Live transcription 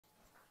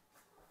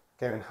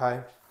Kevin, hi.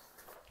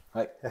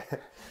 Hi.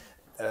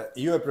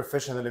 You are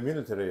professionally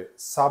military,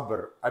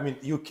 Sabre. I mean,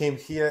 you came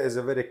here as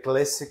a very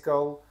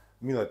classical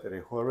military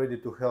who are ready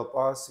to help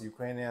us,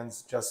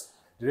 Ukrainians, just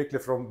directly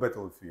from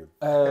battlefield.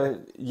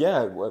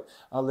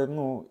 Але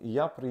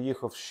я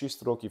приїхав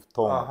 6 років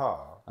тому.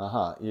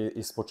 Ага,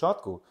 І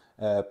спочатку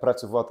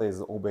працювати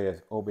з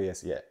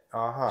ОБСЄ.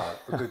 ага.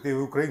 Тобто ти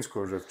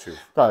українську вже вчив?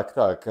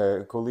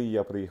 Так. Коли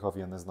я приїхав,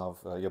 я не знав,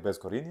 я без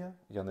коріння,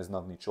 я не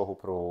знав нічого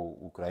про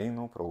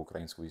Україну, про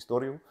українську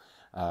історію,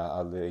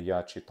 але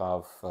я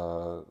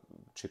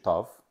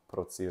читав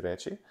про ці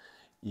речі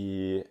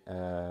і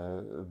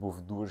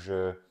був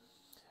дуже,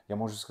 я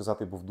можу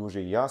сказати, був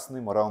дуже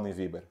ясний моральний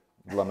вибір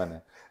для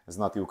мене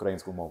знати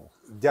українську мову.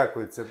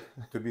 Дякую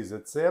тобі за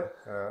це.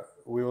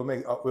 We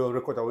will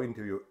record our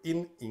interview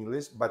in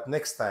English, but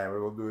next time we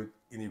will do it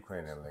in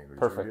Ukrainian language.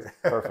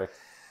 Perfect.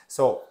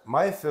 So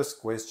my first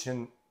question,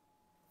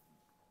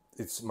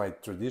 it's my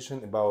tradition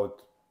about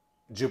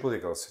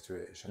geopolitical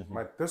situation.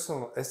 My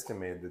personal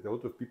estimate that a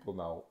lot of people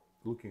now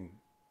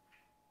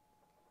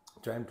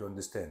trying to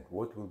understand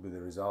what will be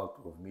the result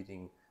of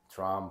meeting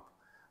Trump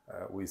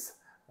with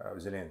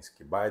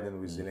Zelensky, Biden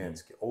with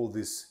Zelensky, all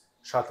this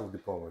shuttle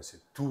diplomacy.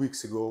 2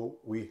 weeks ago,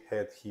 we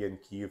had here in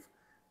Kyiv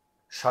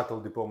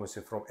shuttle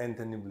diplomacy from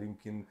Antony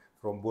Blinken,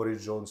 from Boris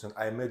Johnson.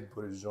 I met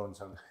Boris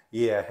Johnson.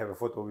 Yeah, I have a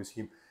photo with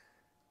him.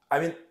 I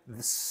mean,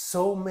 there's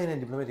so many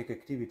diplomatic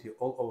activity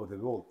all over the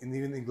world, and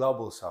even in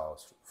global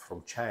south, from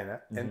China.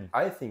 And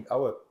I think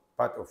our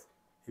part of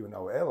even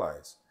our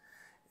allies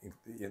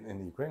in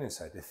the Ukrainian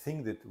side, they think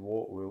that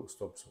war will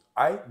stop soon.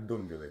 I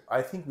don't believe.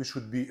 I think we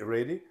should be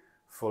ready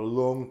for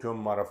long-term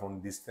marathon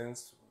distance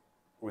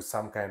with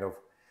some kind of,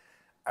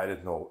 I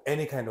don't know,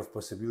 any kind of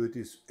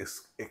possibilities,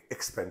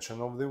 expansion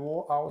of the war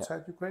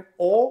outside Ukraine,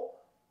 or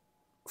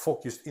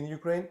focused in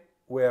Ukraine,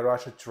 where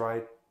Russia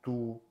tried to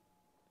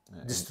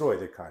destroy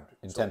the country.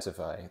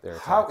 Intensify their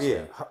attacks.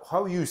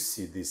 How you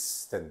see this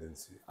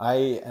tendency? I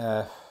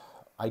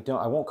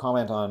won't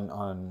comment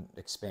on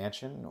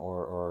expansion or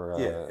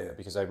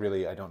because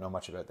I don't know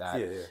much about that.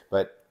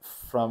 But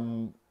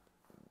from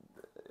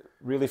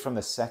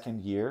the second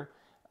year,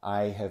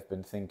 I have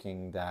been thinking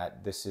that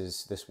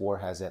this war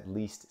has at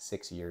least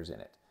 6 years in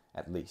it,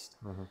 at least.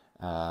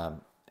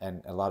 And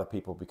a lot of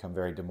people become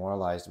very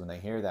demoralized when they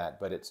hear that,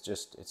 but it's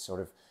sort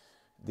of,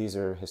 these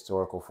are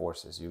historical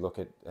forces. You look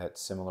at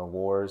similar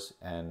wars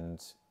and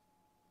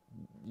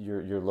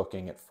you're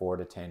looking at 4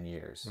 to 10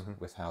 years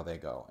with how they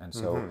go. And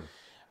so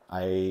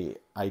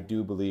I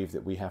do believe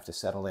that we have to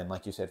settle in,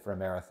 like you said, for a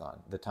marathon.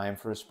 The time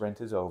for a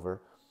sprint is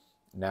over.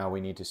 Now we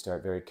need to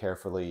start very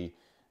carefully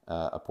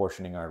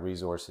apportioning our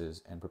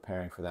resources and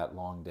preparing for that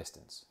long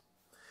distance.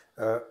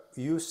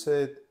 You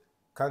said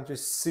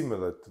countries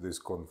similar to this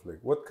conflict.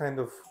 What kind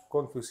of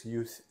conflicts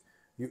you think?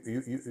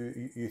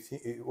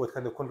 What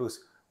kind of conflicts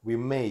we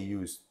may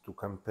use to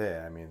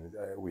compare?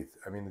 With.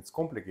 It's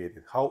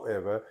complicated.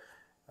 However,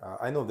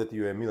 I know that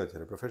you are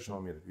military, professional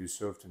military. You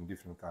served in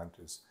different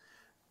countries.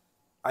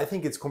 I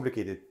think it's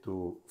complicated to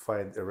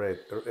find a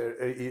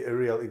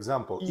real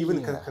example, even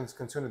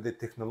concerning the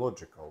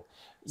technological.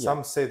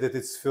 Some say that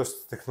it's first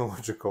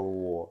technological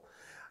war.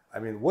 I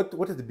mean,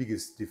 what is the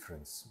biggest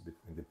difference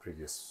between the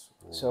previous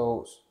wars?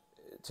 So,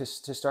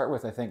 to start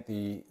with, I think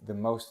the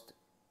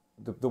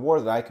war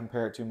that I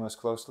compare it to most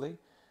closely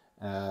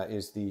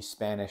is the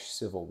Spanish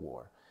Civil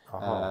War.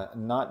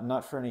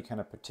 Not for any kind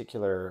of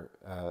particular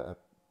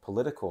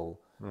political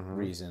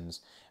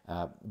reasons,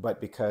 but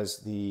because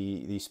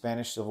the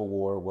Spanish Civil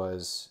War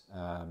was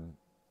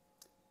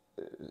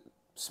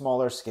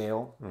smaller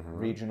scale,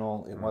 regional.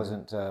 It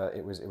wasn't.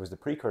 It was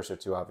the precursor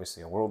to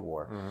obviously a world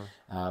war,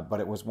 but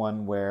it was one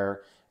where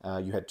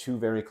you had two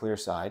very clear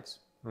sides.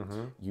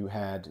 You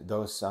had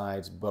those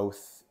sides both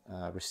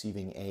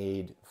receiving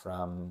aid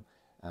from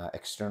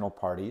external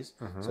parties,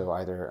 so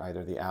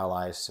either the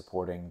Allies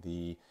supporting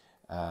the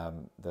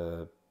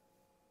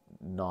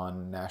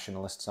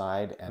non-nationalist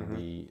side and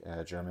the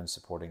Germans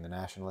supporting the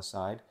nationalist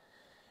side.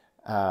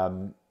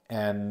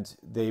 And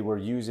they were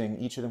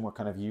each of them were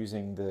kind of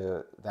using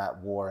that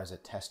war as a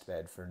test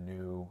bed for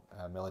new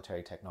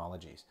military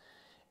technologies.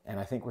 And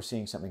I think we're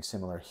seeing something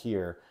similar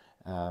here,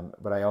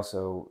 but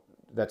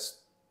that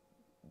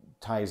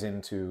ties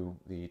into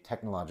the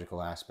technological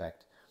aspect.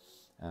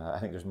 I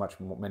think there's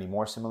many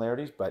more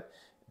similarities, but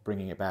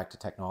bringing it back to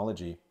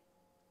technology,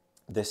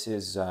 this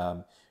is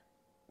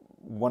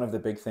one of the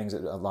big things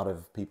that a lot of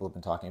people have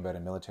been talking about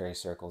in military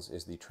circles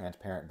is the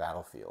transparent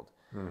battlefield.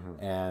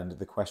 And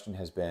the question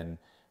has been,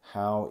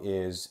 how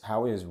is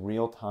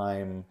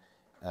real-time,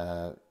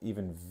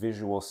 even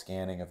visual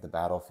scanning of the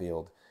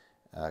battlefield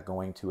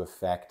going to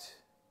affect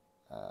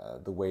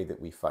the way that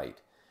we fight?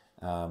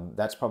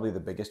 That's probably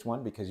the biggest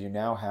one, because you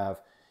now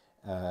have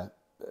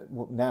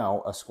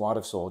a squad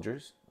of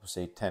soldiers,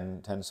 say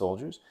 10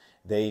 soldiers,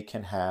 they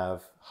can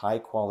have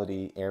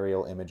high-quality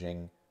aerial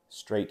imaging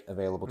straight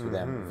available to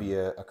them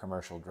via a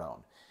commercial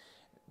drone.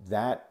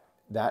 That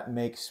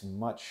makes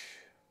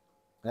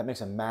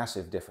a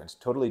massive difference,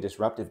 totally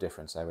disruptive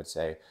difference, I would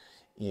say,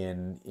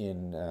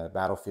 in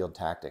battlefield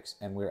tactics,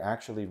 and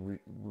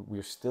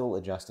we're still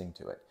adjusting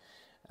to it.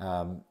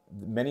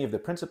 Many of the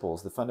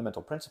principles, the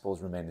fundamental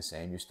principles, remain the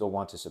same. You still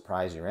want to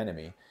surprise your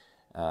enemy,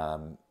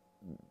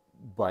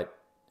 but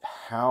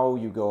how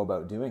you go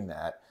about doing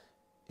that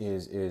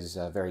is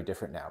very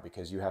different now,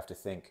 because you have to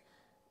think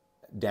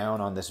down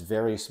on this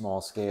very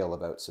small scale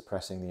about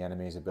suppressing the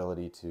enemy's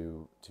ability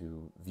to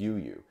view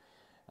you.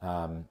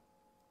 And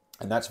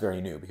that's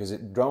very new, because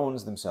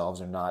drones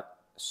themselves are not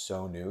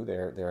so new.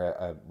 They're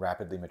a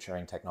rapidly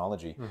maturing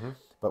technology.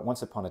 But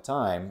once upon a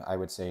time, I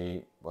would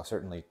say, well,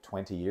 certainly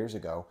 20 years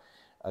ago,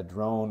 a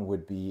drone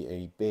would be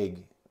a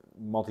big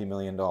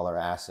multi-million-dollar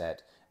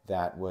asset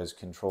that was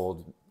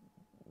controlled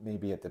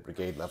maybe at the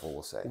brigade level,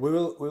 we'll say.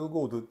 We'll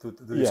go to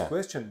this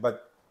question,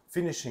 but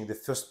finishing the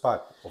first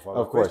part of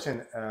our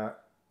question,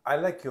 I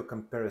like your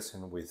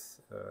comparison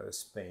with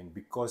Spain,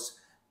 because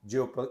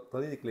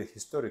geopolitically,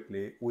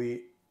 historically,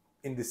 we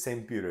in the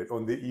same period,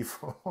 on the eve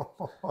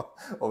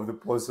of the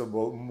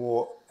possible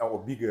more or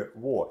bigger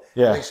war.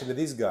 Yeah. Actually,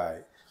 this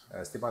guy,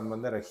 Stepan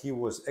Bandera, he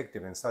was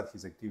active and started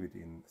his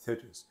activity in the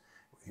 30s,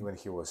 when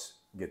he was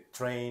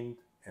trained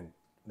and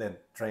then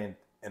trained,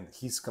 and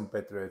his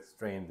compatriots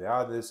trained the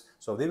others.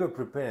 So they were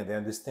preparing, they were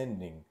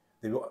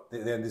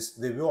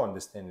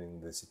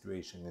understanding the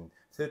situation in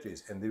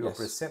 30s, and they were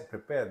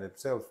prepared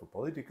themselves for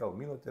political,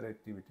 military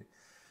activity.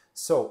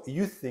 So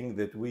you think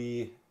that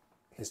we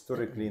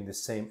historically in the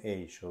same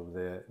age of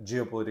the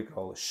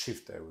geopolitical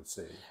shift, I would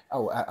say?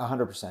 Oh,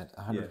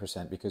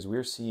 100%, because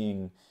we're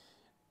seeing,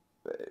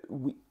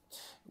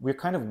 we're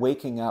kind of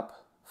waking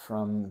up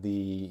from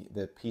the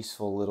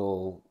peaceful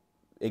little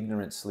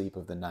ignorant sleep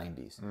of the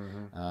 90s.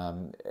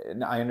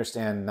 I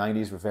understand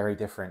 90s were very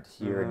different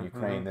here in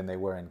Ukraine than they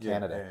were in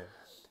Canada,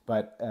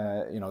 but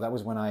you know, that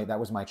was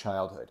my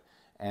childhood,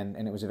 and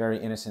it was a very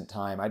innocent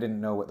time. I didn't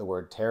know what the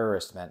word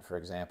terrorist meant, for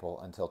example,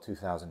 until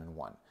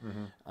 2001.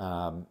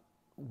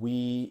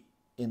 We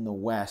in the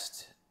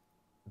West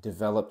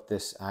developed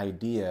this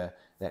idea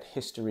that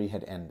history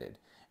had ended,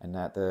 and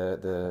that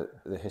the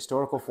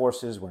historical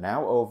forces were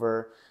now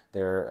over.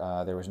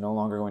 There was no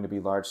longer going to be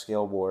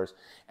large-scale wars,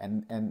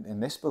 and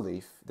this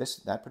belief,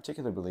 that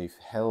particular belief,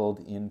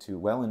 held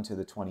well into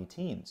the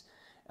 20-teens.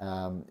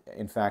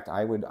 In fact,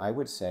 I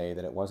would say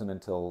that it wasn't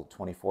until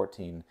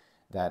 2014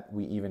 that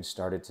we even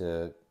started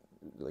to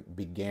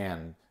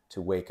began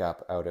to wake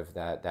up out of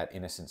that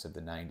innocence of the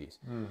 90s.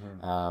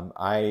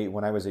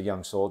 When I was a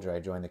young soldier,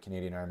 I joined the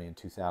Canadian Army in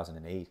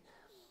 2008.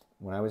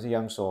 When I was a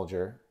young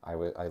soldier, I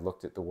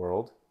looked at the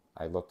world.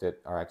 I looked at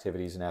our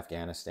activities in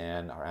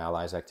Afghanistan, our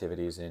allies'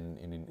 activities in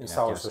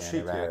South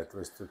Afghanistan, Ossetia. Iraq. It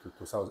was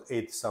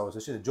 2008, South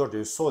Ossetia. Georgia,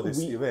 you saw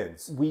these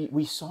events.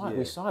 We saw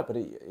it, but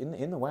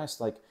in the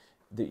West,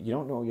 you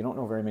don't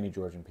know very many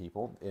Georgian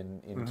people.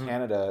 In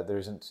Canada,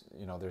 there's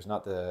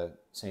not the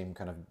same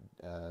kind of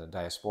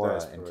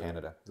diaspora in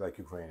Canada, like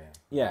Ukrainian.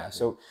 Yeah,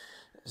 so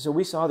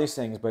we saw these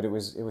things, but it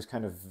was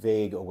kind of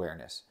vague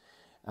awareness.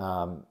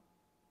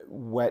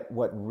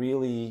 What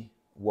really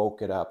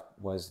woke it up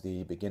was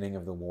the beginning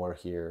of the war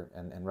here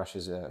and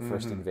Russia's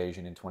first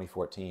invasion in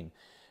 2014,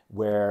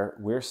 where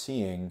we're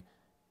seeing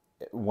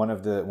one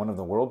of the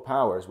world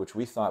powers, which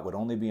we thought would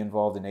only be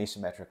involved in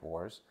asymmetric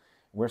wars.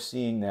 We're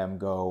seeing them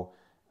go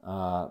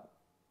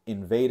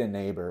invade a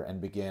neighbor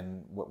and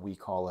begin what we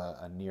call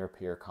a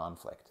near-peer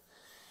conflict,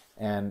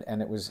 and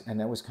that was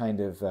kind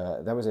of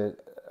I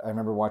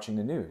remember watching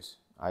the news.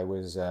 I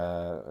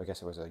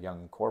guess I was a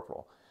young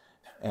corporal,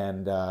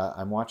 and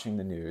I'm watching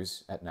the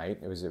news at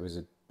night.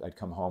 I'd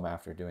come home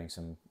after doing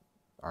some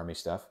army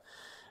stuff,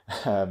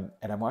 and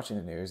I'm watching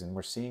the news, and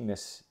we're seeing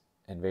this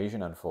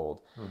invasion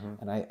unfold,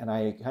 and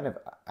I kind of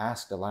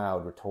asked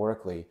aloud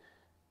rhetorically,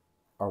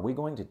 "Are we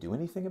going to do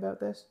anything about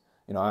this?"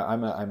 You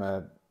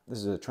know, this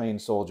is a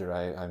trained soldier.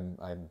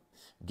 I'm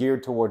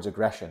geared towards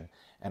aggression,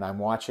 and I'm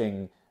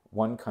watching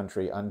one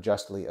country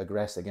unjustly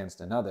aggress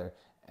against another,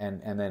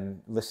 and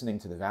then listening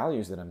to the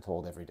values that I'm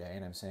told every day,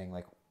 and I'm saying,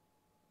 like,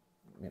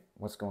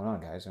 what's going on,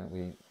 guys?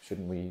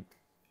 Shouldn't we?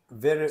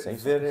 Very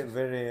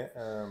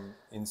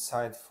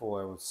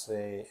insightful, I would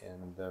say,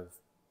 and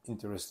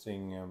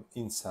interesting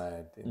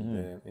insight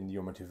in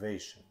your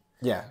motivation.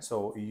 Yeah.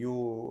 So you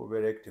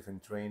were active in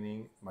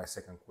training. My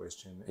second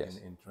question, yes.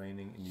 in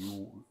training, and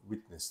you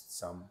witnessed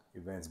some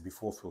events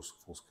before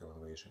full-scale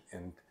invasion,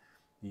 and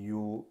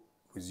you,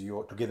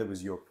 together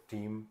with your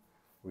team,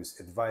 with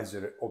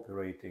advisory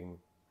operating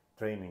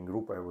training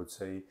group, I would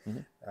say,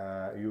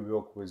 you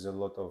work with a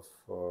lot of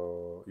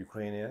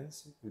Ukrainian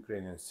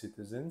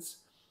citizens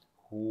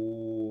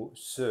who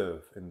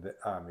serve in the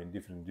army in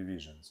different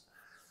divisions.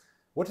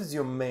 What is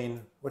your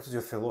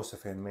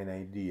philosophy and main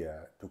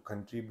idea to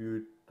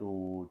contribute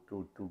to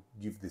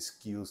give the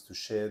skills, to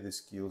share the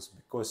skills?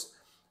 Because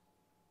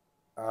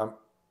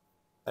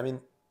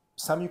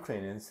some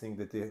Ukrainians think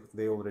that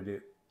they already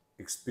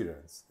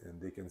experienced,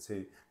 and they can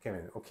say,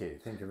 Kevin, okay,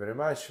 thank you very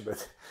much,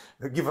 but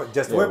give us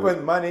just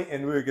weapon, money,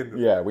 and we can do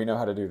it. Yeah, we know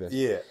how to do this.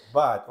 Yeah,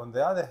 but on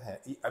the other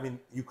hand,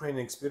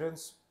 Ukrainian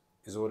experience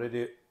is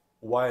already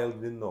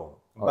widely known.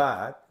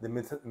 But the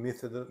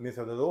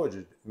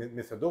methodology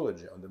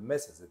on the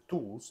methods, the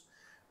tools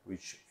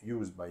which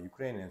used by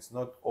Ukrainians,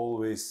 not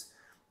always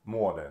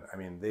modern. I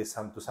mean, they to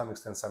some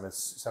extent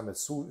some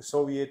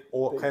Soviet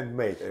or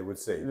handmade, I would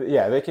say.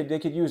 Yeah, they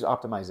could use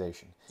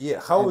optimization. Yeah,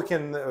 how we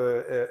can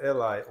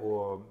ally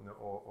or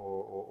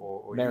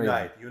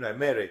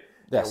marry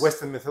yes.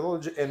 Western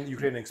methodology and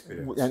Ukrainian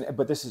experience.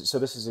 But this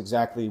is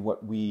exactly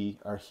what we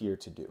are here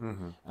to do.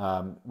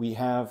 We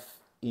have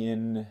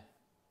in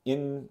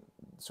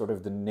sort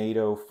of the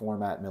NATO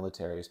format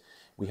militaries,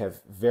 we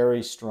have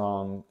very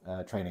strong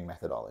training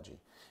methodology.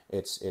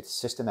 It's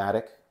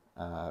systematic.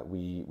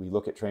 We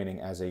look at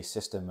training as a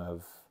system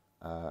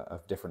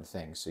of different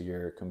things. So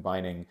you're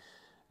combining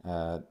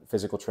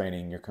physical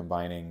training, you're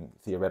combining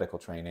theoretical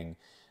training,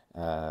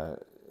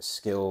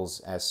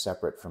 skills as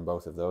separate from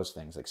both of those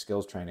things, like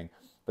skills training.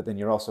 But then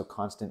you're also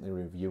constantly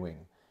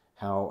reviewing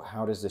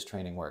how does this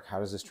training work? How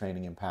does this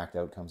training impact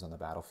outcomes on the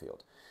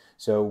battlefield?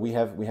 So we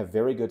have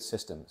very good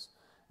systems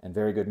and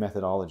very good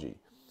methodology.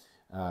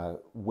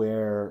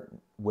 Where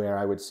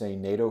I would say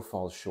NATO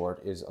falls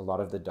short is a lot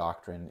of the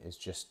doctrine is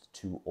just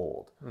too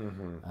old.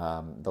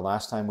 The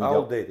last time we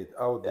outdated.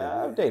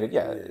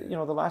 Yeah. You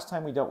know, the last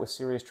time we dealt with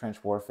serious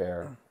trench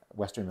warfare,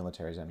 Western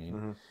militaries, I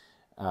mean,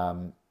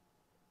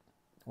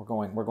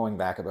 we're going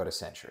back about a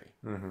century.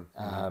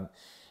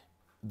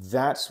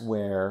 That's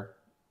where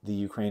the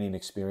Ukrainian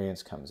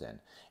experience comes in,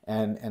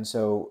 and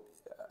so.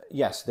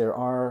 Yes,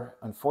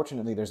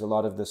 unfortunately, there's a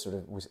lot of this sort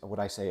of, what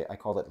I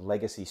call it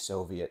legacy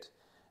Soviet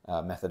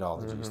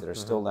methodologies that are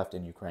still left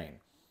in Ukraine.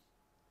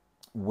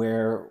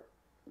 Where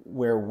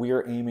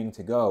we're aiming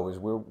to go is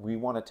we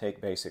want to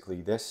take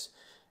basically this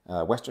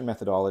Western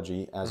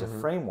methodology as a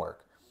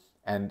framework,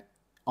 and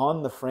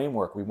on the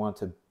framework we want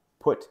to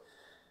put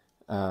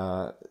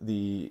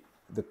the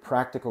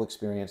practical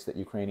experience that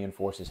Ukrainian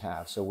forces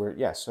have. So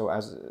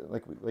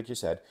like you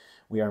said,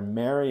 we are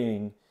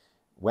marrying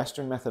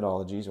Western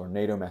methodologies or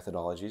NATO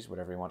methodologies,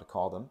 whatever you want to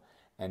call them,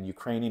 and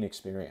Ukrainian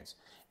experience.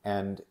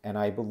 And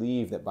I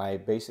believe that by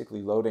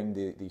basically loading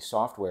the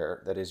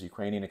software that is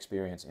Ukrainian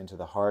experience into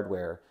the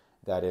hardware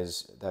that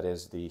is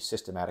the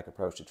systematic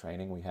approach to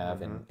training we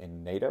have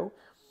in NATO,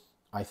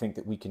 I think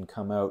that we can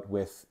come out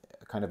with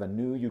kind of a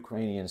new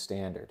Ukrainian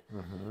standard,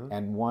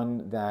 and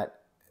one that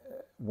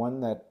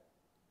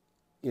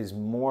is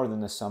more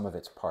than the sum of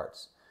its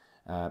parts.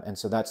 And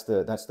so that's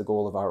the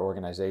goal of our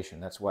organization.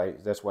 That's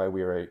why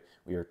we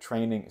are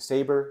training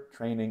Sabre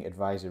Training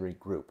Advisory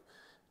Group.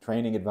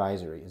 Training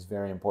advisory is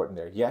very important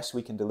there. Yes,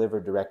 we can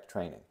deliver direct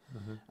training.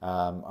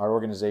 Our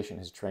organization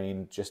has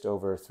trained just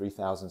over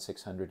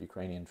 3,600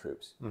 Ukrainian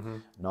troops.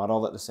 Not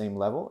all at the same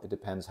level. It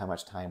depends how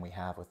much time we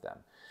have with them.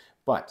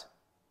 But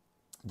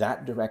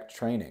that direct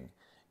training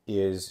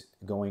is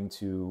going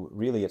to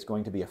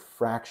be a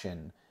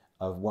fraction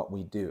of what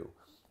we do,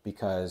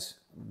 because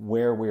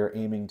where we're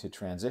aiming to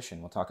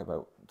transition, we'll talk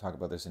about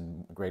this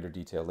in greater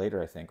detail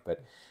later, I think,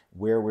 but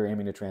where we're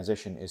aiming to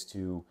transition is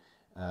to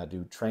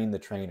train the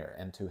trainer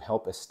and to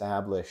help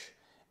establish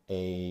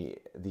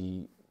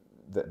these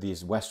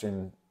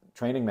Western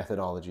training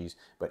methodologies,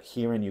 but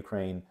here in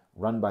Ukraine,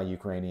 run by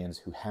Ukrainians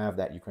who have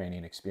that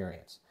Ukrainian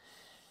experience.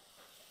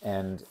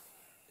 And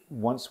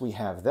once we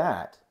have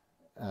that,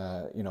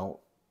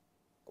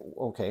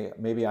 okay,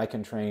 maybe I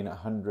can train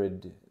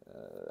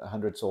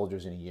 100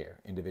 soldiers in a year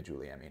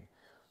individually. I mean,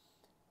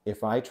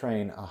 if I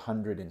train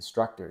 100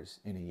 instructors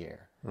in a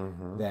year,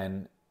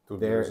 then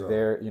they're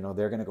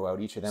going to go out.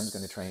 Each of them is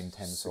going to train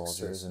 10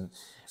 soldiers, and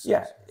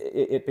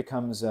it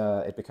becomes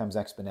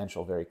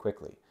exponential very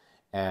quickly.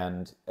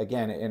 And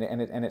again,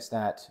 and it's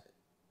that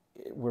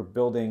we're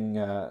building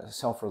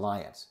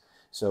self-reliance.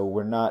 So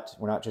we're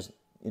not just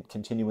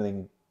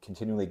continually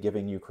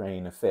giving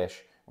Ukraine a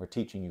fish. We're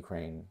teaching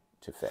Ukraine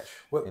to fish.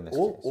 Well, in this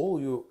case.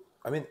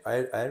 I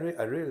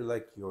really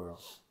like your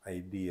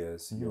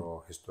ideas,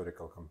 your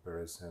historical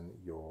comparison,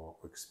 your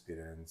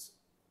experience.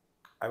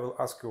 I will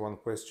ask you one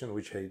question,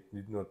 which I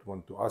did not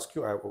want to ask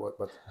you,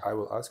 but I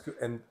will ask you.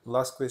 And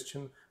last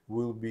question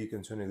will be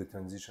concerning the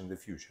transition in the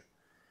future.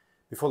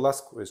 Before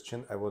last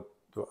question, I want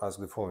to ask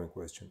the following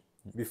question.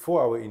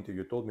 Before our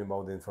interview, you told me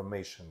about the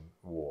information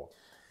war.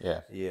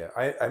 Yeah.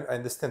 I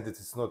understand that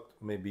it's not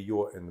maybe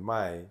your and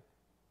my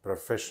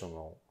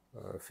professional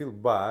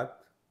field, but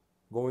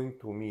going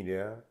to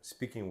media,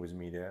 speaking with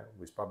media,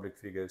 with public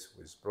figures,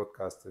 with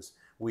broadcasters,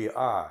 we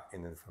are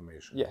in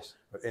information. Yes.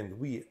 And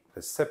we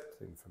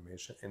accept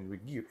information, and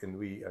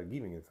we are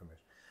giving information.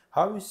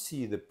 How do you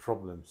see the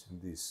problems in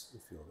this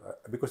field?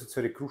 Because it's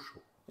very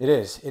crucial. It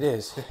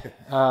is.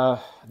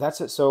 That's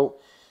it. So,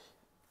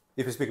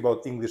 if you speak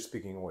about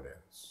English-speaking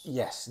audience.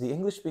 Yes, the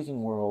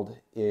English-speaking world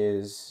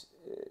is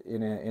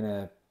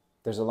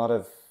there's a lot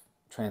of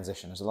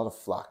transition. There's a lot of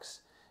flux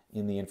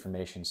in the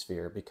information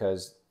sphere,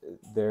 because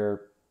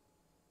there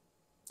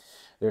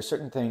are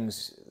certain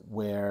things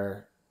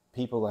where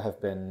people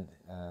have been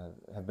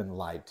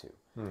lied to,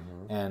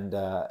 and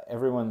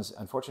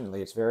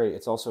unfortunately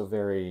it's also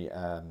very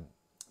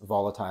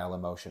volatile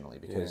emotionally,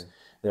 because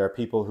there are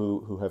people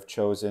who have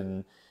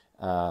chosen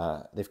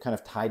they've kind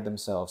of tied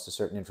themselves to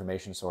certain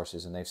information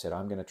sources, and they've said,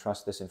 I'm going to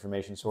trust this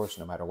information source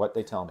no matter what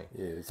they tell me.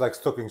 Yeah, it's like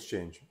stock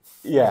exchange.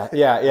 Yeah,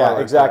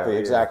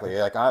 exactly.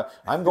 Like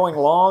I'm going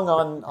long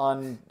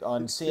on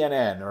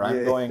CNN, or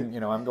I'm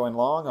going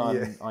long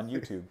on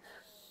YouTube.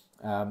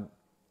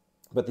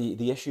 But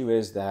the issue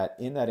is that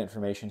in that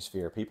information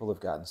sphere, people have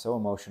gotten so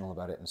emotional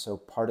about it and so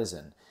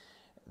partisan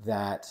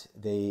that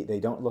they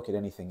don't look at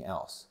anything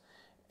else.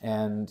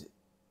 And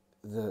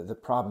the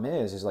problem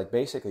is like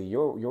basically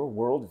your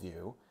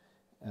worldview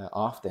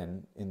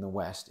often in the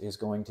West is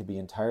going to be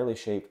entirely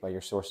shaped by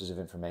your sources of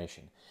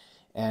information.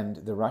 And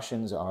the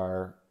Russians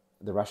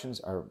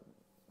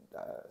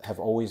have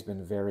always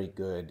been very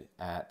good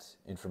at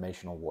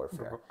informational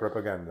warfare.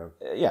 Propaganda.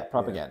 Yeah,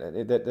 propaganda.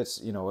 Yeah. That's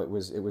it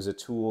was a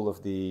tool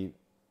of the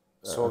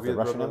Soviet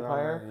Russian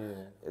Empire.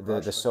 Yeah.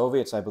 The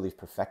Soviets, I believe,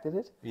 perfected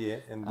it. Yeah,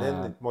 and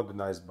then it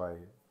modernized by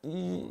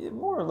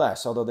more or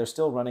less. Although they're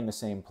still running the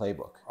same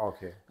playbook.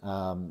 Okay.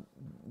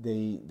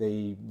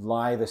 They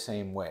lie the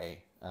same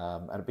way.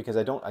 Because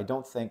I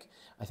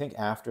think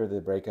after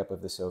the breakup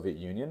of the Soviet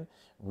Union,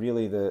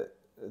 really the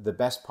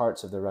best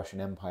parts of the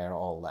Russian Empire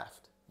all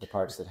left. The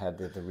parts that had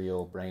the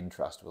real brain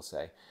trust, we'll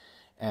say.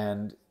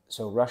 And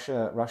so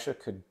Russia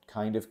could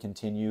kind of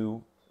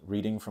continue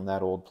reading from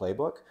that old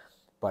playbook,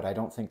 but I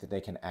don't think that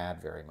they can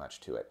add very much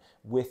to it,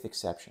 with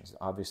exceptions.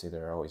 Obviously,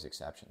 there are always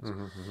exceptions.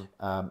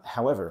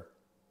 However,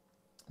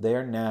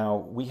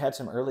 we had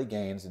some early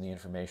gains in the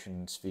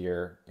information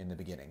sphere in the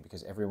beginning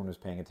because everyone was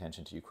paying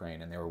attention to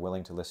Ukraine and they were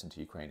willing to listen to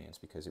Ukrainians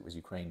because it was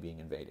Ukraine being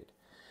invaded.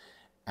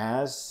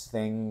 As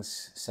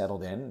things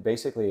settled in,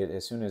 basically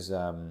as soon as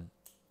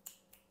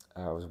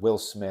Will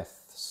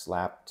Smith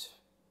slapped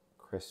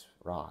Chris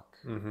Rock.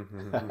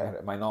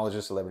 My knowledge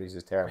of celebrities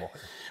is terrible,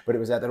 but it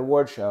was at that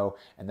award show,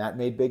 and that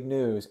made big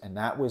news, and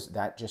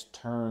that just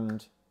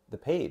turned the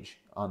page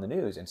on the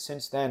news. And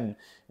since then,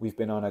 we've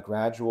been on a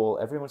gradual.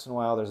 Every once in a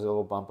while, there's a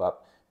little bump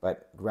up,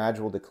 but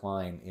gradual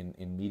decline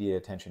in media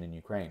attention in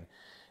Ukraine,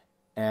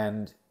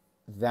 and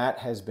that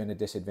has been a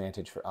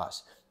disadvantage for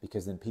us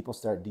because then people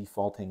start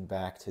defaulting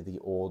back to the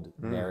old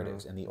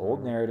narratives, and the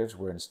old narratives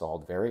were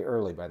installed very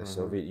early by the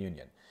Soviet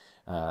Union.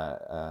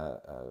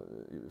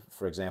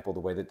 For example, the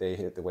way that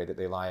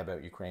they lie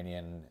about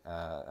Ukrainian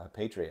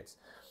patriots,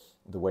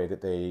 the way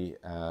that they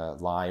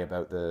lie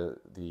about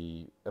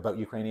about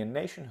Ukrainian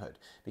nationhood,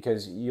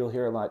 because you'll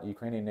hear a lot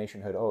Ukrainian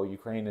nationhood. Oh,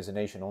 Ukraine as a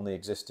nation only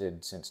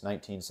existed since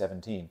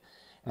 1917,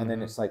 and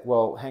then it's like,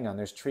 well, hang on.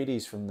 There's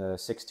treaties from the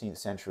 16th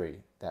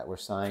century that were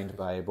signed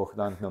by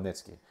Bohdan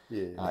Khmelnytsky.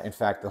 In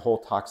fact, the whole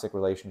toxic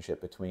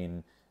relationship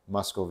between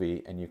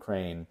Muscovy and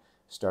Ukraine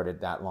started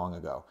that long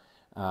ago.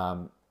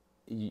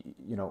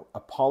 A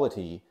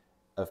polity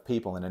of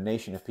people and a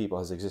nation of people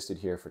has existed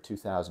here for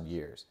 2,000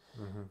 years.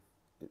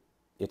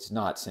 It's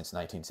not since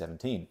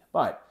 1917,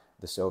 but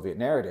the Soviet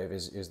narrative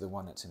is the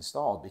one that's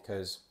installed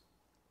because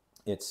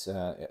it's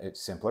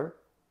simpler,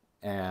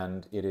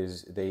 and it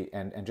is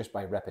and just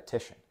by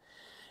repetition.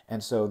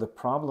 And so the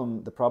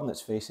problem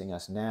that's facing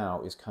us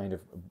now is kind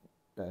of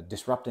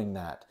disrupting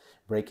that,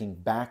 breaking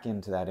back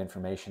into that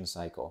information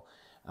cycle.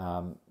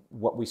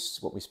 What we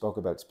spoke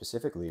about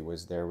specifically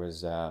was there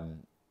was a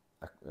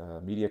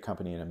media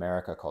company in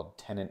America called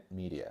Tenant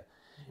Media.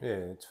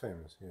 Yeah, it's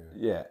famous.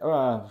 Yeah.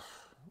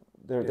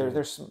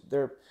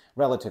 They're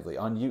relatively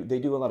on they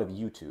do a lot of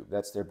YouTube.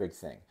 That's their big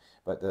thing.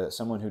 But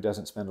someone who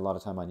doesn't spend a lot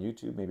of time on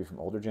YouTube, maybe from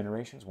older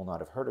generations, will not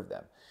have heard of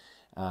them.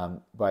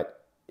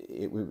 But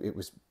it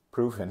was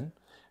proven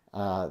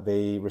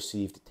they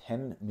received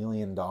 $10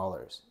 million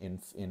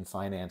in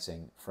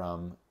financing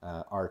from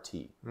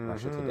RT,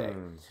 Russia Today,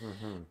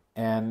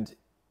 and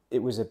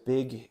it was a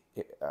big.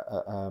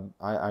 I'm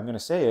going to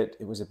say it.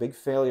 It was a big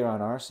failure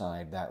on our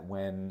side that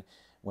when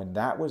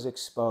that was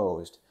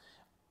exposed,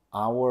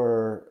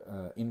 our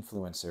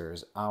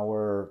influencers,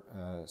 our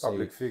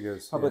public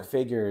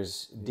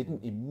figures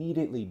didn't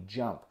immediately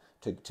jump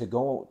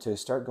to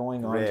start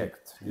going on.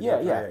 React.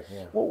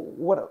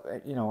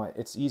 Well,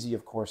 it's easy,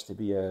 of course, to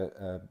be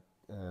a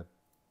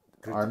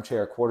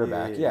armchair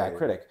quarterback,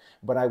 critic.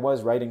 But I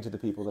was writing to the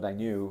people that I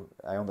knew.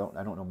 I don't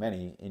know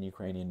many in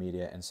Ukrainian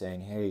media, and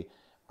saying, hey,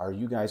 are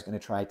you guys going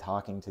to try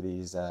talking to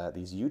these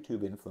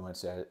YouTube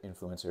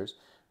influencers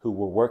who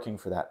were working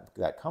for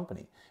that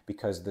company?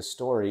 Because the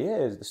story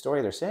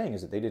they're saying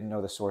is that they didn't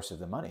know the source of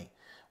the money.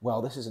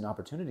 Well, this is an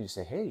opportunity to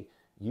say, hey,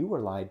 you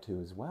were lied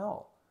to as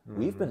well.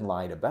 We've been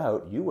lied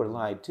about. You were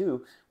lied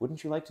to.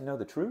 Wouldn't you like to know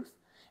the truth?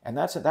 And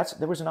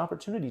there was an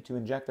opportunity to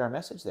inject our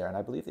message there, and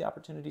I believe the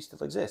opportunity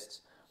still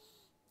exists.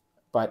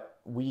 But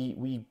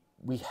we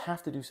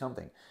have to do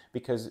something,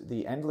 because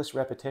the endless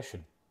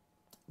repetition,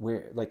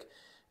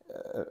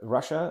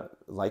 Russia,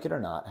 like it or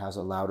not, has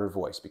a louder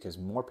voice because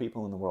more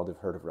people in the world have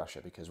heard of Russia,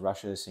 because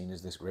Russia is seen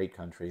as this great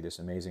country, this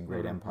amazing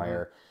great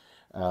empire.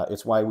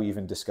 It's why we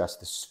even discuss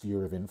the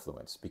sphere of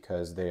influence,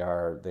 because they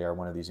are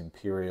one of these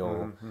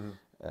imperial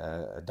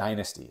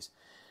dynasties.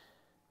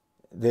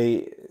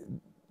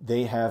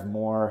 They have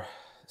more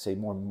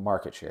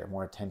market share,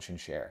 more attention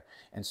share,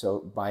 and so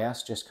by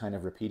us just kind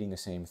of repeating the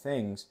same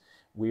things,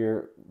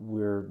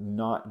 we're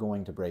not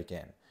going to break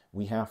in.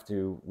 We have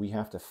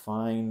to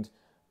find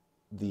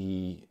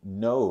the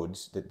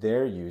nodes that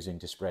they're using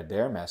to spread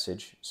their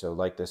message. So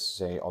like this,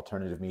 say,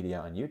 alternative media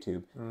on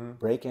YouTube,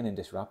 break in and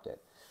disrupt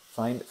it.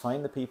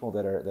 Find the people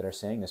that are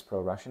saying this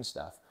pro-Russian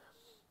stuff,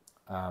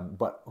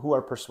 but who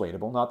are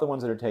persuadable, not the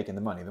ones that are taking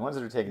the money. The ones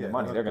that are taking the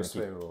money, they're going to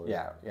keep.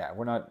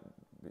 We're not.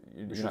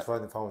 We should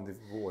find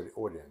the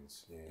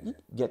audience. Yeah.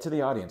 Get to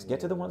the audience. Get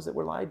to the ones that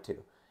were lied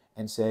to,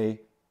 and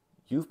say,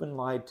 "You've been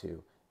lied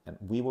to, and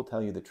we will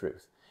tell you the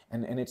truth."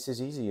 And it's as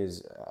easy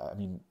as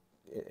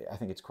I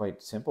think it's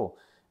quite simple.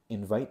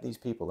 Invite these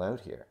people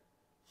out here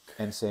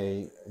and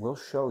say, we'll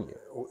show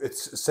you.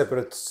 It's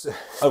separate.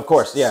 Of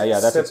course,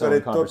 that's its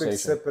own conversation.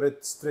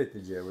 Separate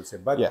strategy, I would say.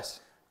 But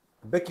yes.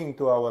 Backing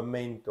to our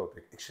main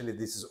topic, actually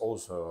this is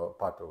also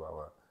part of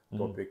our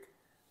topic,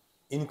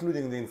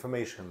 including the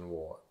information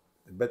war,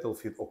 the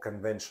battlefield or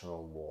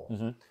conventional war.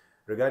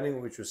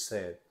 Regarding what you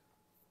said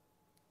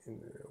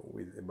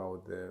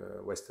about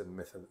the Western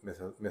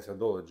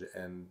methodology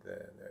and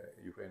the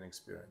Ukrainian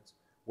experience,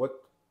 what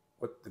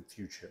the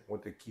future,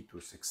 what the key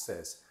to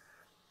success?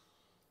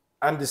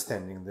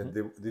 Understanding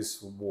that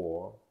this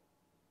war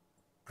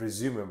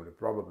presumably,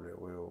 probably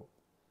will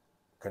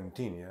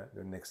continue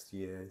the next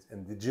years,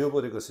 and the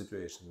geopolitical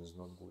situation is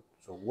not good.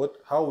 So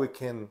how we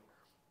can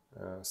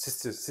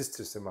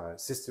systemize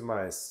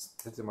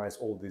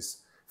all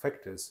these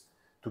factors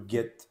to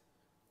get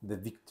the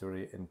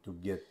victory and to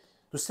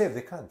save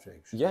the country,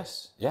 actually.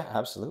 Yes, yeah,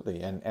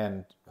 absolutely,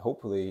 and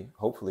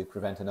hopefully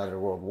prevent another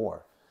world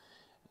war.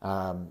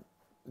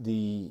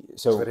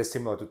 It's very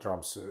similar to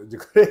Trump's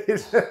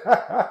declaration.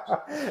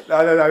 No,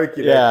 I'm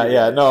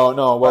kidding.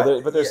 No.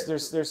 Well, but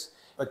there's.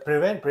 But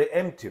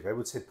preemptive. I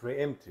would say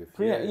preemptive.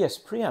 Yes,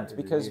 preempt,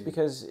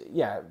 because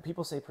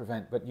people say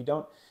prevent, but you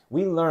don't.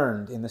 We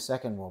learned in the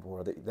Second World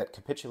War that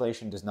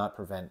capitulation does not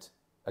prevent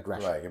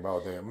aggression. Right,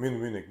 about the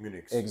Munich.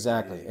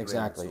 Exactly.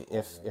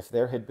 If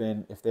there had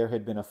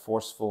been a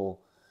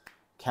forceful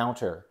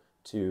counter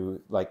to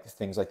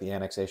things like the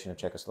annexation of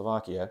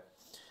Czechoslovakia,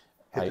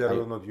 Hitler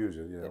will not use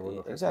it.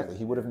 Yeah, exactly.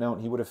 He would have known.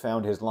 He would have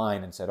found his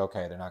line and said,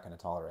 "Okay, they're not going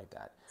to tolerate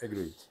that."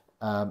 Agreed.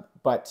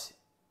 But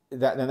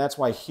that's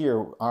why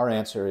here our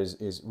answer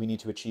is we need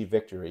to achieve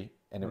victory,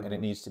 and it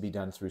needs to be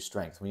done through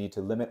strength. We need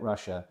to limit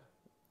Russia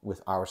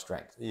with our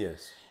strength.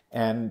 Yes.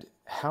 And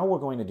how we're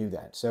going to do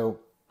that? So,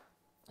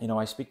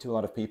 I speak to a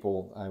lot of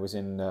people. I was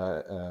in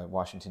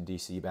Washington,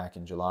 D.C. back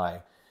in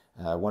July.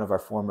 One of our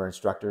former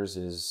instructors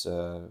is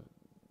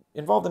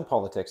involved in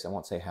politics. I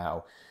won't say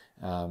how,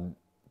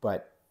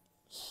 but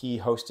he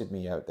hosted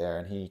me out there,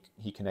 and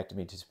he connected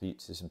me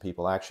to some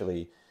people,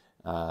 actually,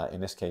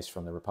 in this case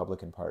from the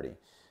Republican Party.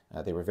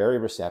 They were very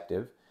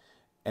receptive,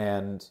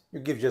 and you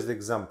give just the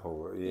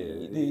example,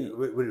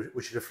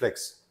 which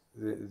reflects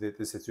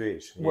the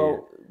situation.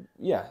 Well,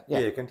 yeah.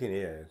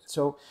 Continue. Yeah.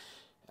 So,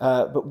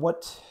 but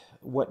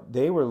what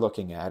they were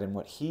looking at, and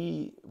what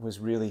he was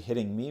really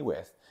hitting me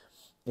with,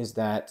 is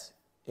that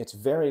it's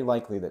very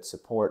likely that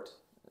support,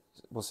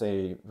 we'll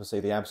say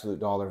the absolute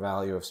dollar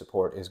value of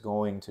support is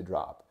going to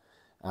drop.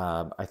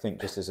 I think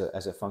just as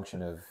a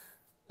function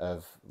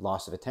of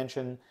loss of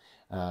attention,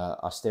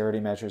 austerity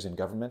measures in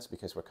governments,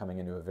 because we're coming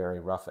into a very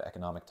rough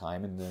economic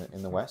time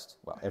in the West,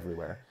 well,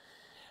 everywhere.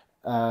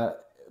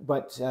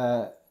 But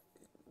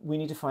we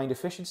need to find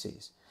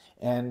efficiencies,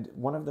 and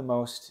one of the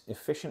most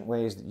efficient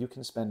ways that you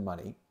can spend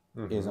money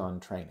is on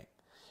training.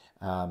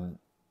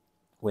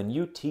 When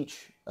you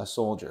teach a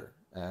soldier,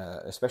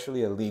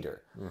 especially a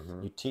leader,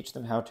 you teach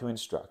them how to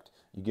instruct.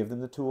 You give them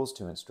the tools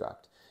to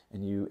instruct.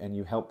 And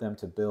you help them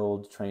to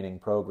build training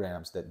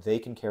programs that they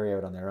can carry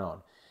out on their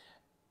own.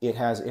 It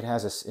has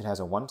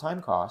a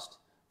one-time cost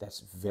that's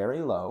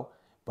very low,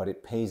 but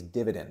it pays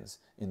dividends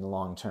in the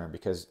long term,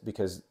 because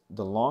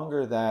the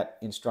longer that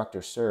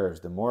instructor serves,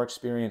 the more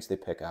experience they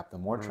pick up, the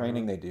more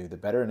training they do, the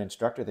better an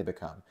instructor they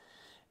become,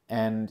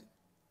 and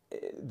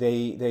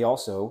they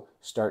also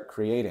start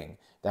creating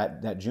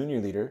that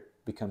junior leader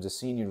becomes a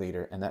senior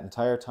leader, and that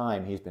entire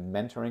time he's been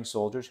mentoring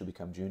soldiers who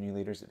become junior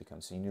leaders, that become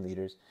senior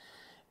leaders.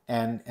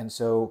 And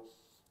so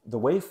the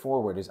way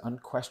forward is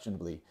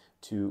unquestionably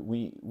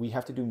we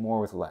have to do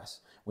more with less.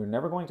 We're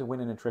never going to win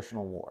an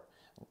attritional war.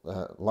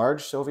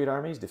 Large Soviet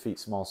armies defeat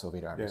small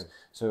Soviet armies.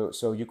 Yeah.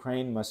 So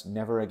Ukraine must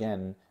never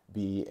again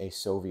be a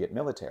Soviet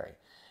military.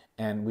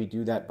 And we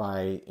do that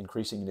by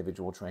increasing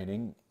individual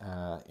training,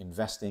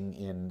 investing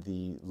in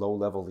the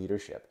low-level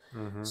leadership.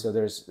 So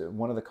there's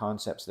one of the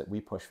concepts that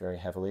we push very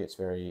heavily.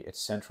 It's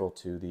central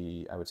to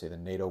the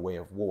NATO way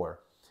of war,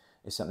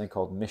 is something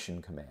called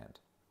mission command.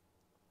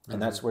 And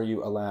that's where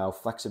you allow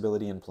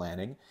flexibility in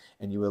planning,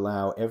 and you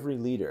allow every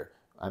leader,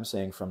 I'm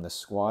saying from the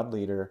squad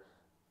leader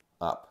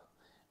up,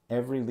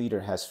 every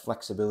leader has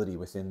flexibility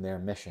within their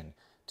mission.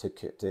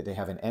 They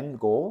have an end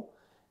goal,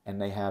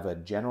 and they have a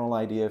general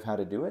idea of how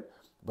to do it,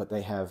 but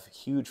they have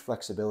huge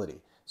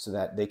flexibility so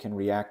that they can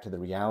react to the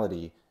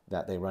reality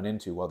that they run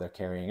into while they're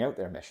carrying out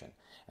their mission.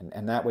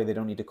 And that way they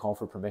don't need to call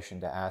for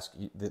permission to ask,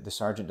 the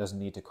sergeant doesn't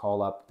need to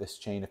call up this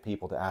chain of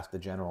people to ask the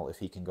general if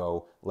he can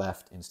go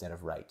left instead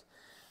of right.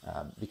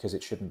 because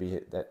it shouldn't be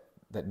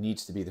that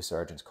needs to be the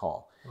sergeant's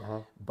call.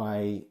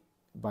 By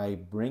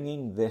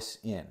bringing this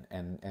in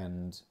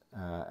and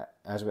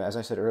as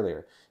I said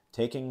earlier,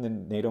 taking the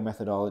NATO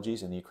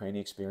methodologies and the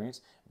Ukrainian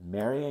experience,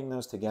 marrying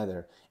those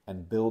together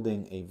and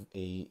building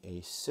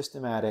a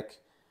systematic,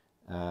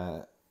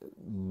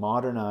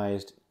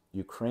 modernized,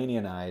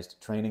 Ukrainianized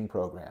training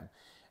program.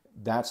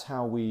 That's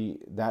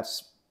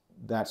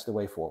the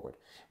way forward.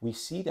 We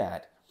see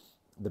that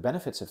the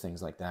benefits of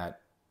things like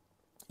that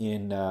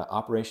in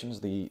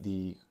operations.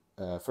 The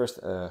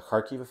first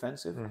Kharkiv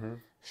offensive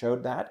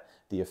showed that.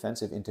 The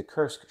offensive into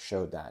Kursk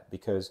showed that,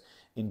 because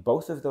in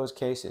both of those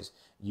cases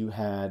you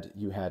had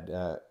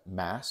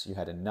mass, you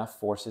had enough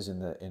forces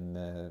in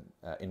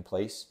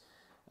place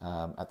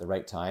at the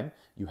right time.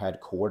 You had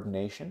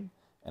coordination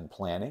and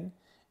planning,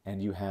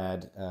 and you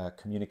had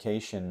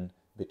communication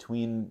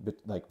between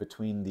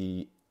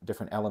the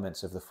different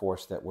elements of the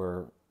force that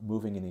were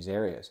moving in these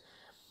areas.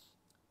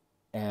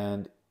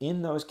 And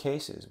in those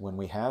cases, when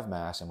we have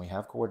mass and we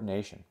have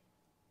coordination,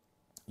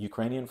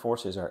 Ukrainian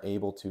forces are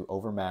able to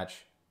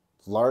overmatch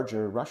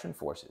larger Russian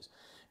forces,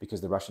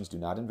 because the Russians do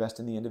not invest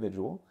in the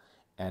individual,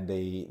 and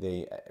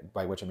they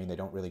by which I mean they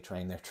don't really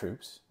train their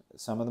troops.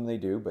 Some of them they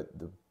do, but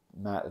the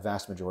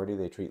vast majority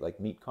they treat like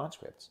meat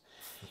conscripts.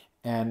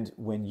 And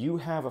when you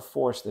have a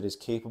force that is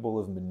capable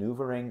of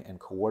maneuvering and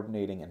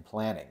coordinating and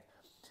planning,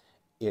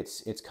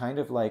 it's kind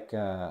of like,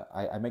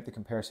 I make the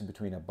comparison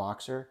between a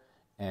boxer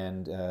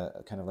and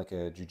kind of like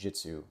a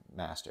jiu-jitsu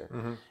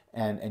master.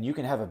 And you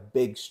can have a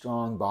big,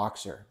 strong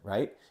boxer,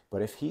 right?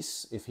 But if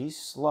he's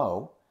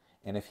slow,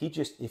 and if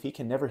he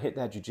can never hit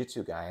that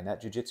jiu-jitsu guy, and that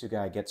jiu-jitsu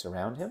guy gets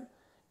around him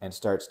and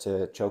starts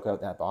to choke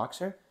out that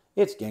boxer,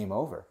 it's game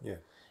over. Yeah.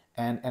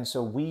 And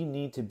so we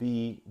need to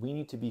be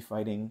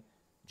fighting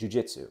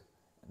jiu-jitsu,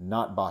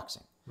 not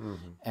boxing.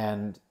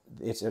 And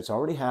it's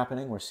already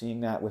happening. We're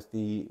seeing that with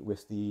the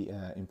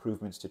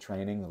improvements to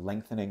training, the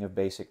lengthening of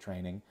basic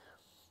training.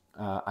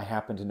 I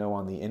happen to know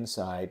on the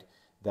inside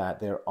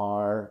that there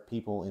are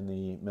people in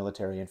the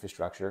military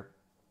infrastructure,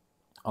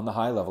 on the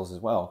high levels as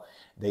well,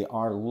 they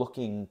are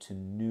looking to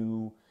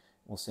new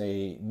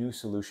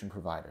solution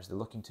providers. They're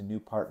looking to new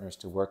partners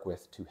to work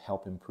with to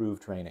help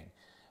improve training,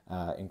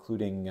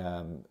 including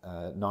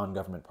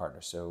non-government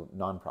partners, so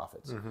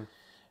non-profits.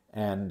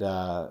 And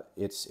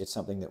it's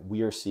something that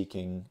we are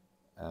seeking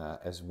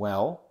as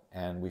well,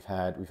 and we've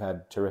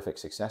had terrific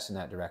success in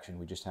that direction.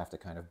 We just have to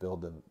kind of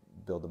build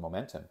the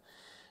momentum.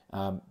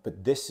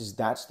 But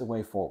that's the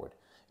way forward,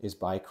 is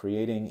by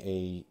creating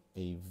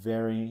a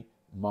very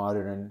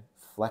modern,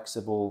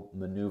 flexible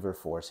maneuver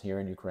force here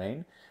in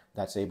Ukraine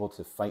that's able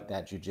to fight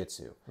that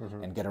jiu-jitsu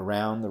and get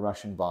around the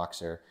Russian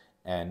boxer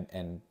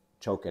and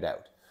choke it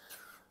out.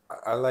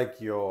 I like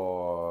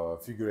your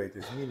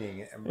figurative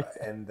meaning,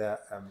 and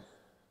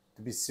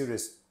to be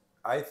serious,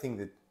 I think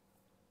that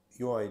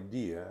your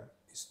idea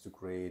is to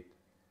create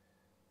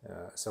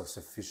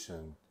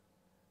self-sufficient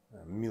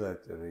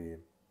military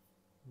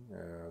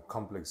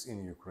complex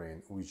in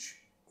Ukraine, which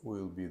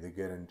will be the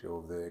guarantee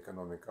of the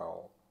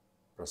economical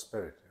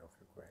prosperity of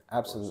Ukraine.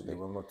 Absolutely.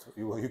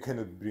 You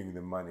cannot bring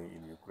the money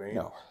in Ukraine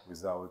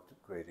without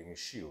creating a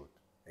shield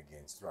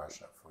against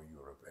Russia for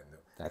Europe and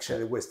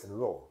the Western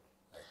world.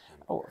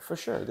 Oh, for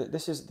sure.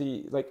 This is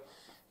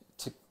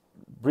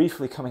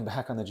briefly coming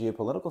back on the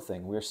geopolitical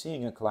thing, we're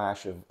seeing a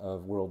clash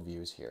of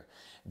worldviews here.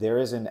 There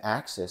is an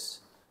axis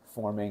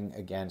forming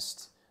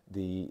against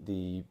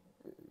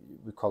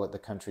we call it the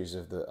countries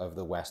of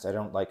the West. I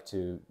don't like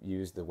to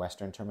use the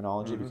Western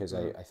terminology because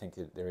I think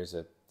that there is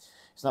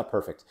it's not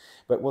perfect,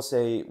 but we'll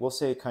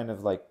say kind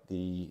of like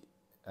the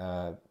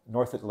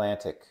North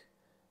Atlantic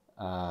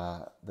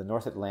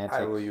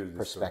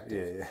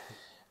perspective.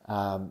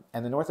 And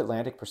the North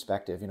Atlantic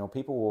perspective,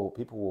 people will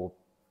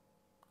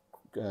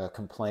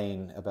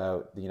complain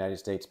about the United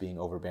States being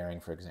overbearing,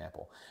 for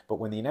example. But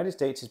when the United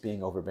States is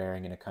being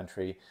overbearing in a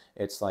country,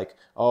 it's like,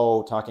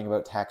 talking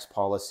about tax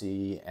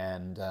policy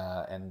and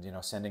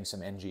sending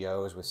some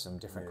NGOs with some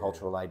different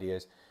cultural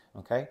ideas.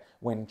 Okay,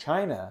 when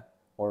China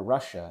or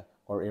Russia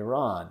or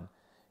Iran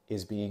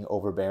is being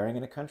overbearing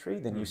in a country,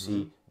 then you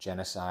see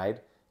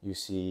genocide, you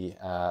see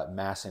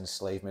mass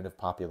enslavement of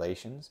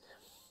populations,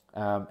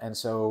 and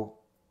so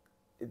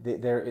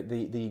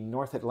the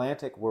North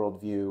Atlantic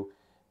worldview,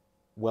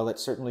 well, it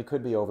certainly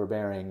could be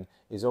overbearing,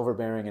 is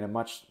overbearing in a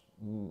much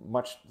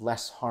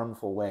less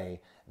harmful way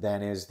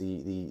than is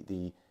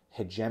the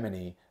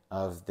hegemony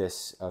of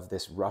this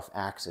rough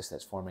axis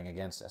that's forming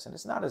against us. And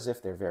it's not as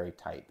if they're very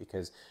tight,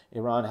 because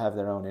Iran have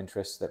their own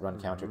interests that run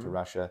counter to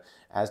Russia,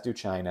 as do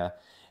China,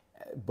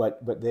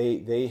 but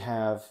they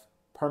have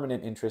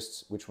permanent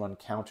interests which run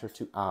counter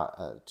to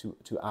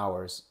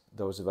ours.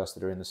 Those of us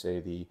that are in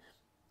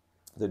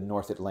the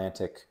North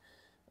Atlantic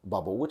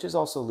bubble, which is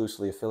also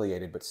loosely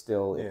affiliated, but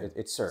still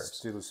it serves.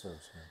 Still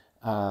serves.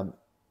 Yeah.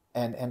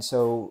 And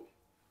so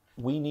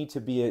we need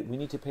to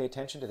pay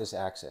attention to this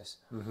axis,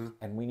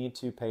 and we need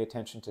to pay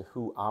attention to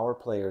who our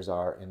players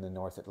are in the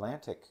North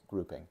Atlantic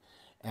grouping,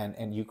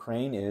 and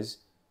Ukraine is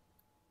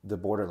the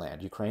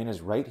borderland. Ukraine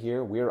is right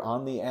here. We're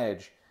on the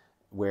edge,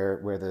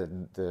 where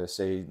the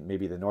say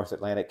maybe the North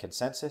Atlantic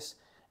consensus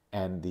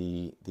and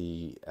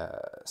the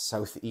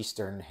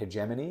southeastern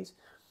hegemonies,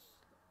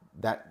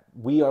 that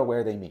we are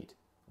where they meet.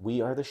 We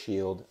are the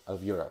shield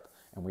of Europe,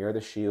 and we are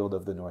the shield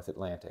of the North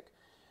Atlantic,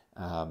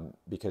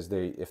 because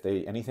if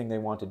anything they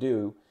want to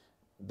do,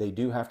 they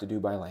do have to do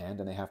by land,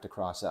 and they have to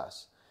cross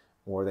us,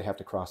 or they have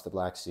to cross the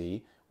Black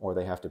Sea, or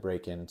they have to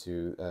break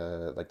into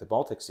like the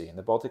Baltic Sea, and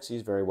the Baltic Sea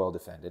is very well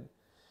defended.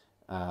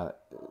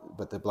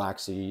 But the Black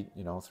Sea,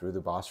 through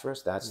the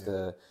Bosphorus, this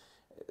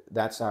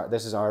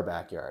is our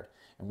backyard,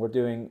 and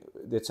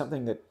it's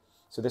something that.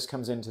 So this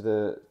comes into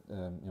the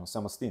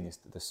samostinist,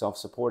 the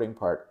self-supporting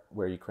part,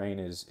 where Ukraine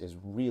is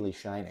really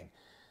shining.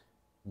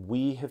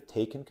 We have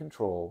taken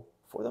control,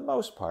 for the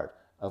most part,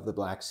 of the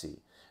Black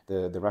Sea.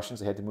 The Russians,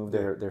 they had to move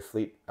their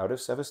fleet out of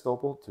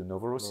Sevastopol to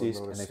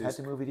Novorossiysk, and they've had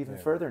to move it even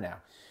further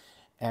now.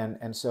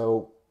 And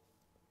so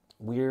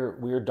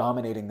we're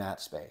dominating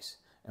that space.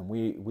 And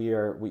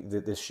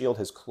the shield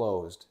has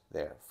closed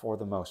there for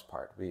the most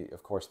part.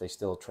 Of course, they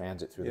still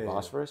transit through the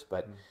Bosphorus,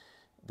 but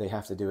they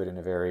have to do it in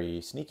a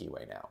very sneaky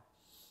way now.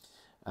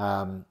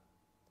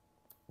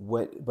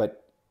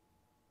 But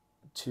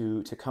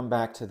to come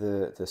back to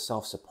the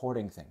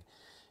self-supporting thing,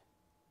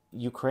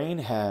 Ukraine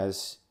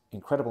has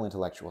incredible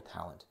intellectual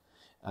talent,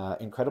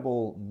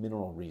 incredible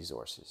mineral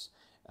resources,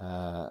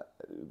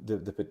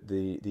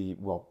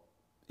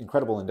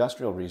 incredible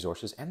industrial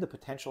resources, and the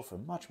potential for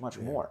much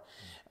more.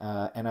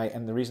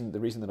 And the reason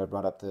that I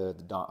brought up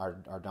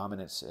our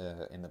dominance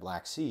in the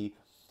Black Sea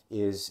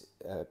is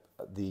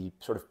the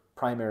sort of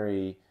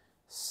primary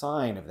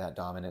sign of that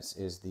dominance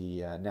is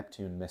the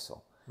Neptune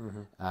missile.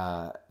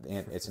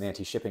 It's an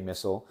anti-shipping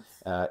missile.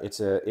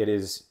 It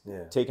is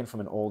taken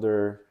from an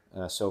older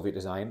Soviet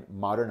design,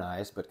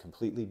 modernized, but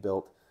completely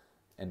built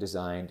and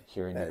designed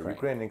here in Ukraine.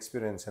 Ukrainian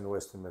experience and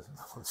Western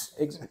methodology.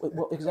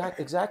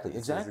 Exactly.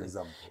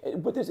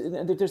 But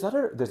there's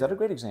other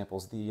great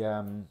examples. The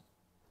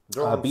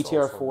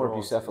BTR-4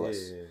 Bucephalus.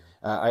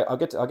 I'll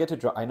get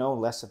to I know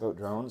less about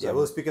drones.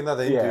 We'll speak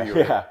another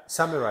interview.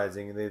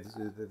 Summarizing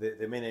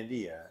the main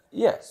idea.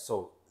 Yes.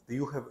 So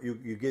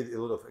you get a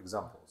lot of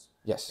examples.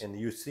 Yes. And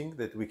you think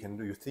that we can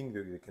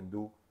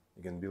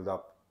build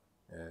up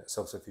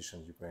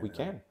self-sufficient Ukraine. We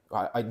can.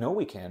 I know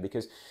we can,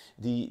 because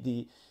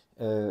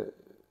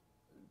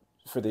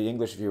for the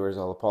English viewers,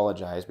 I'll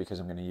apologize because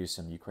I'm going to use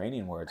some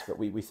Ukrainian words, but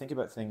we think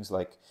about things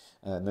like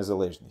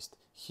nezalezhnist,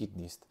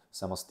 hidnist,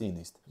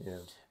 samostinist.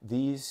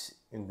 These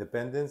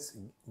independence,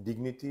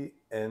 dignity,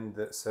 and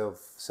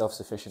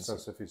self-sufficiency.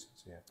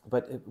 Self-sufficiency.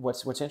 But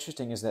what's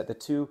interesting is that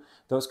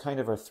those kind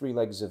of are three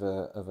legs of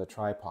a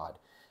tripod.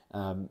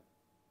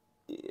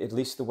 At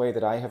least the way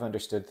that I have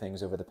understood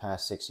things over the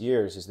past 6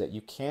 years is that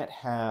you can't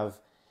have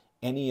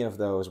any of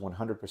those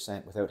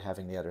 100% without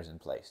having the others in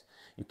place.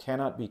 You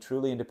cannot be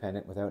truly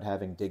independent without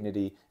having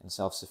dignity and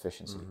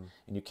self-sufficiency.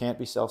 And you can't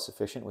be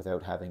self-sufficient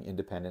without having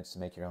independence to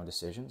make your own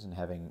decisions and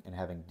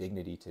having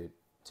dignity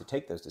to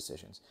take those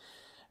decisions.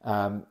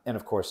 And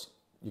of course,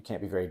 you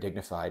can't be very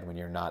dignified when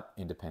you're not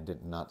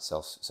independent and not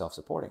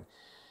self-supporting.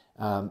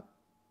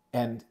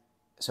 And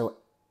so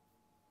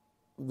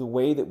the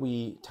way that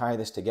we tie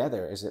this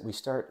together is that we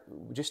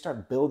just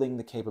start building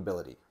the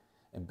capability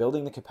and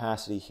building the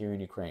capacity here in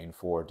Ukraine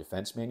for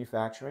defense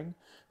manufacturing,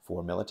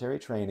 for military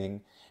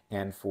training,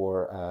 and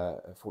for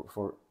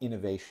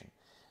innovation.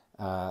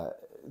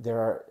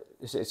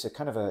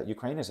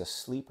 Ukraine is a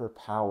sleeper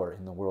power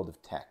in the world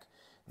of tech.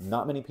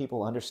 Not many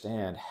people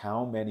understand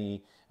how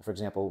many, for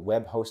example,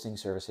 web hosting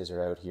services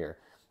are out here,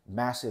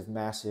 massive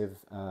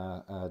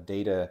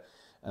data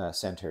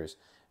centers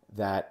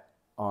that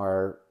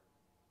are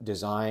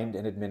designed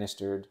and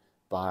administered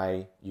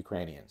by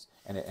Ukrainians,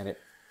 and it.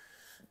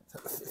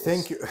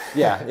 Thank you.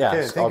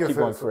 I'll keep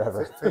going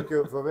forever. Thank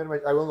you for very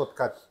much. I will not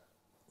cut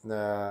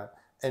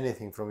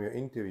anything from your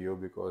interview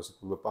because it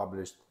will be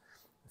published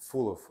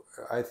full of.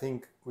 I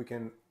think we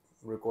can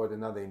record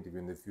another interview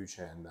in the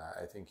future, and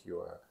I think you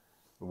are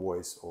a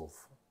voice of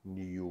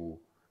new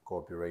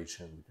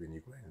cooperation between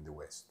Ukraine and the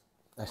West.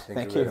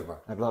 Thank you. Very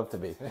much. I'd love to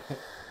be.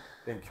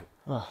 Thank you.